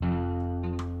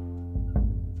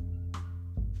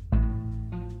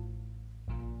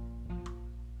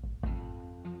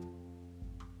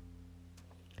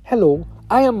Hello,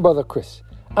 I am Brother Chris,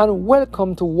 and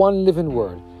welcome to One Living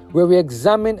Word, where we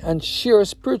examine and share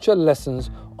spiritual lessons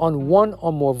on one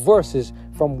or more verses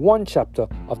from one chapter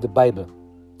of the Bible.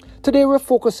 Today we're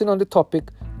focusing on the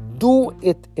topic, Do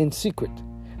It in Secret,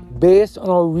 based on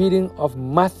our reading of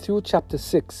Matthew chapter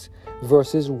 6,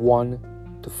 verses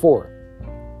 1 to 4.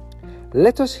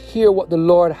 Let us hear what the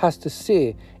Lord has to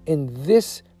say in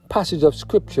this passage of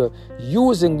Scripture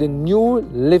using the New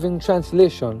Living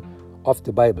Translation of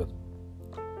the Bible.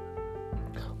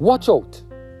 Watch out.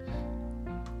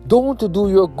 Don't do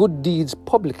your good deeds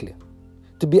publicly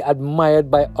to be admired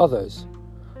by others,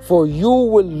 for you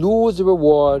will lose the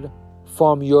reward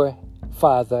from your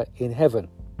Father in heaven.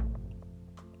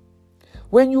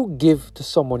 When you give to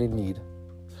someone in need,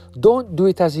 don't do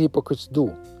it as hypocrites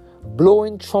do,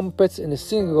 blowing trumpets in the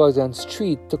synagogues and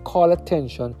streets to call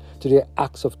attention to their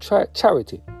acts of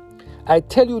charity. I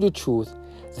tell you the truth,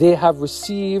 they have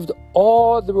received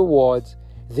all the rewards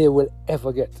they will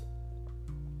ever get.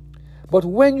 But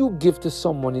when you give to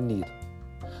someone in need,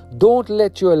 don't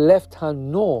let your left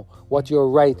hand know what your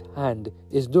right hand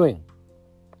is doing.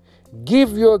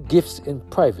 Give your gifts in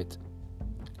private,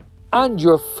 and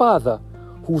your Father,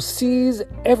 who sees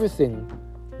everything,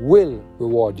 will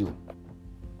reward you.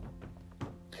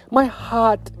 My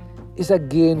heart is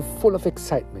again full of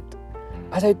excitement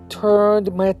as I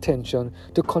turned my attention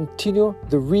to continue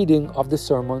the reading of the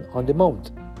Sermon on the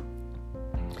Mount.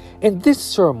 In this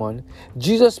sermon,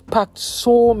 Jesus packed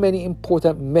so many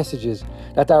important messages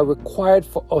that are required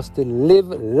for us to live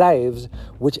lives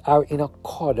which are in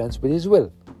accordance with His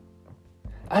will.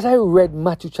 As I read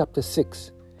Matthew chapter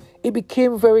 6, it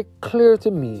became very clear to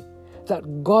me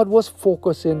that God was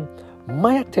focusing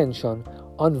my attention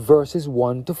on verses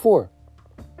 1 to 4.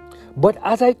 But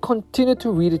as I continued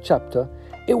to read the chapter,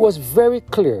 it was very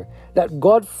clear that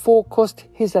God focused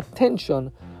His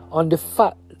attention on the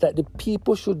fact that the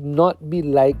people should not be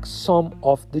like some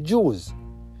of the Jews.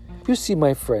 You see,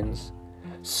 my friends,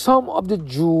 some of the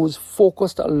Jews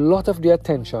focused a lot of their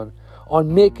attention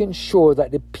on making sure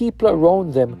that the people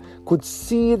around them could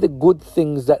see the good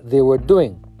things that they were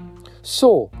doing.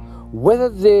 So, whether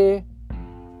they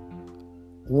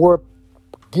were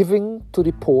giving to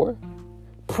the poor,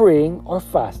 praying or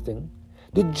fasting,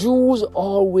 the Jews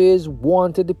always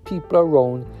wanted the people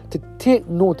around to take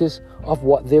notice of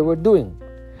what they were doing.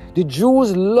 The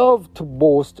Jews loved to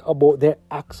boast about their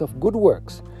acts of good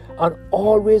works and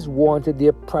always wanted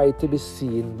their pride to be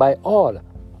seen by all.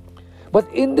 But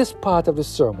in this part of the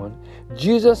sermon,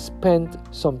 Jesus spent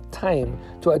some time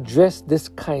to address this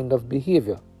kind of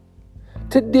behavior.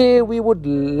 Today, we would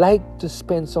like to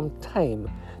spend some time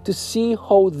to see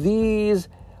how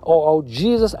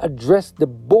Jesus addressed the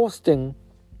boasting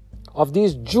of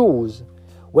these Jews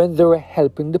when they were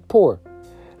helping the poor.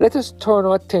 Let us turn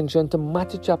our attention to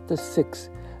Matthew chapter 6,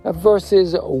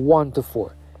 verses 1 to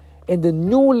 4. In the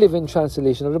New Living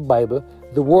Translation of the Bible,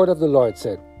 the word of the Lord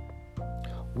said,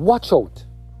 Watch out.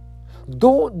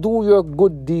 Don't do your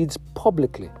good deeds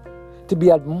publicly to be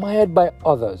admired by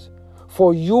others,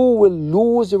 for you will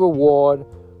lose the reward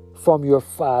from your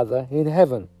Father in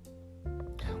heaven.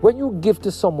 When you give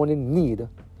to someone in need,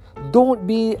 don't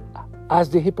be as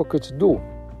the hypocrites do,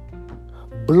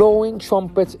 blowing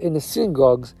trumpets in the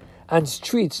synagogues and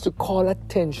streets to call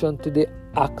attention to the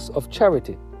acts of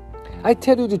charity. I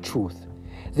tell you the truth,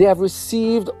 they have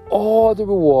received all the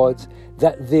rewards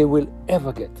that they will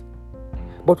ever get.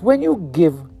 But when you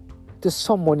give to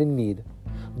someone in need,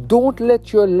 don't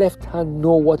let your left hand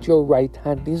know what your right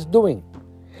hand is doing.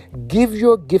 Give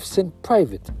your gifts in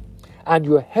private, and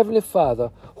your Heavenly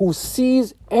Father, who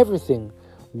sees everything,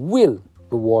 will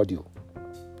reward you.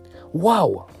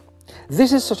 Wow,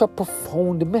 this is such a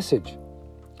profound message.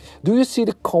 Do you see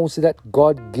the counsel that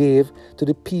God gave to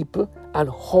the people and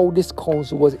how this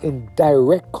counsel was in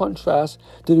direct contrast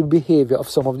to the behavior of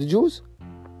some of the Jews?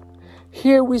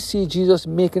 Here we see Jesus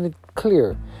making it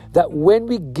clear that when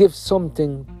we give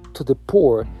something to the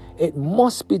poor, it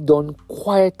must be done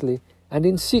quietly and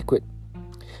in secret.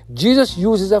 Jesus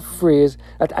uses a phrase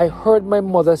that I heard my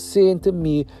mother saying to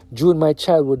me during my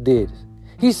childhood days.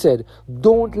 He said,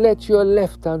 Don't let your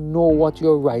left hand know what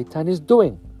your right hand is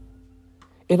doing.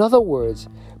 In other words,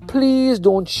 please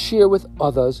don't share with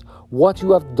others what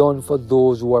you have done for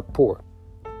those who are poor.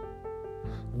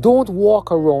 Don't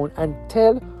walk around and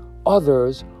tell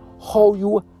others how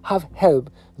you have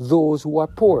helped those who are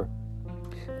poor.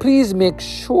 Please make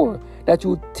sure that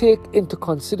you take into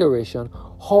consideration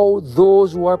how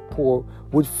those who are poor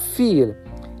would feel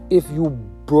if you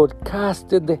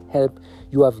broadcasted the help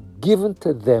you have given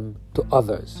to them to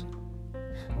others.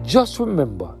 Just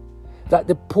remember that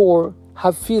the poor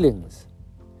have feelings,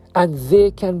 And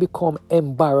they can become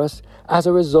embarrassed as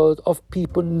a result of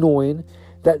people knowing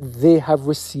that they have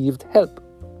received help.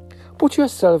 Put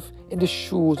yourself in the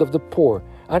shoes of the poor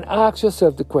and ask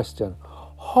yourself the question,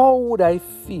 how would I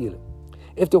feel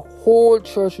if the whole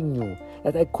church knew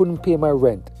that I couldn't pay my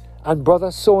rent and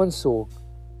brother so-and-so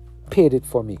paid it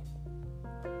for me?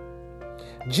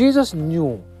 Jesus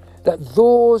knew that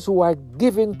those who are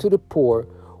giving to the poor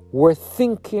were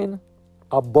thinking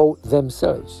about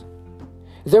themselves.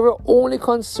 They were only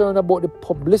concerned about the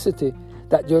publicity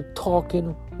that your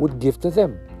talking would give to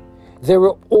them. They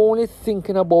were only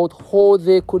thinking about how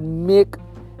they could make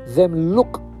them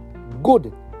look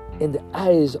good in the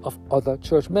eyes of other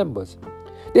church members.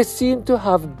 They seemed to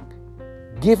have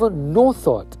given no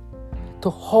thought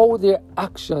to how their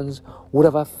actions would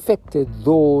have affected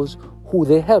those who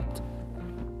they helped.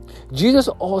 Jesus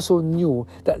also knew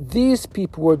that these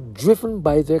people were driven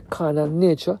by their carnal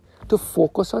nature to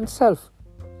focus on self.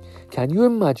 Can you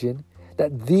imagine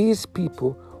that these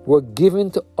people were giving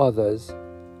to others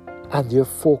and their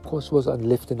focus was on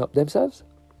lifting up themselves?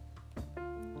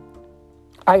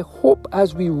 I hope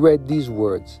as we read these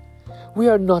words, we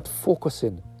are not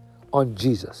focusing on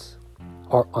Jesus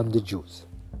or on the Jews.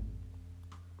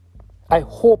 I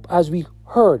hope as we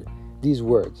heard these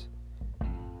words,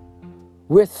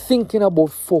 we're thinking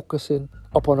about focusing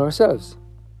upon ourselves.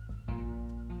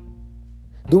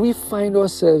 Do we find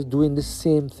ourselves doing the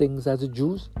same things as the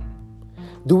Jews?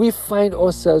 Do we find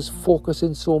ourselves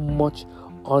focusing so much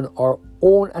on our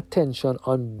own attention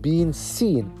on being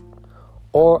seen?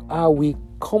 Or are we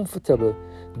comfortable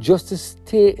just to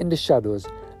stay in the shadows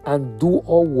and do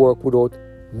our work without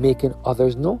making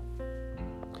others know?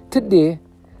 Today,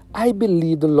 I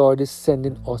believe the Lord is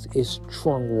sending us a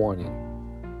strong warning.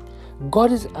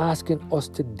 God is asking us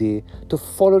today to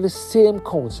follow the same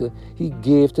counsel He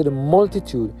gave to the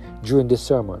multitude during the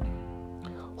sermon.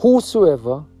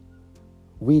 Whosoever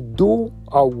we do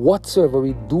or whatsoever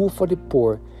we do for the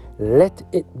poor, let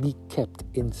it be kept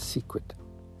in secret.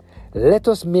 Let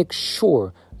us make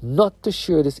sure not to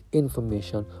share this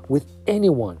information with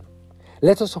anyone.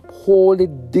 Let us uphold the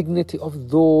dignity of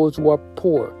those who are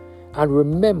poor and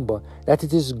remember that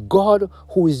it is God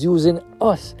who is using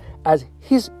us as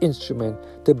His instrument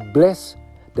to bless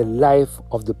the life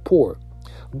of the poor.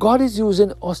 God is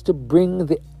using us to bring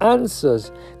the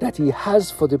answers that He has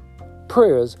for the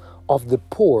prayers of the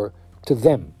poor to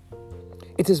them.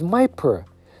 It is my prayer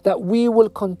that we will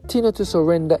continue to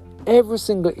surrender every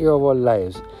single area of our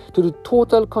lives to the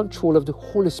total control of the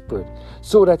Holy Spirit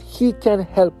so that He can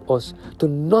help us to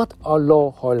not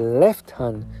allow our left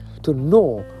hand to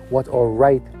know what our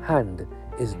right hand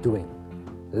is doing.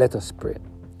 Let us pray.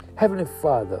 Heavenly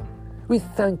Father, we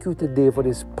thank You today for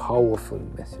this powerful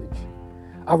message.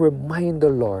 A reminder,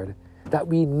 Lord, that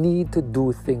we need to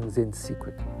do things in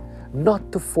secret,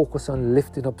 not to focus on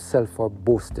lifting up self or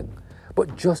boasting,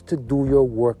 but just to do Your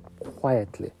work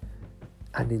quietly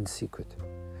and in secret.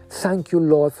 Thank You,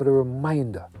 Lord, for the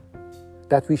reminder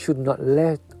that we should not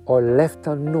let our left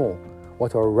hand know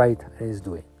what our right hand is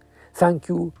doing. Thank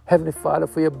You, Heavenly Father,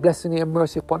 for Your blessing and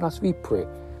mercy upon us, we pray,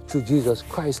 through Jesus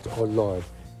Christ our Lord.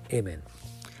 Amen.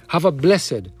 Have a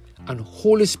blessed and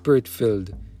Holy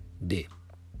Spirit-filled day.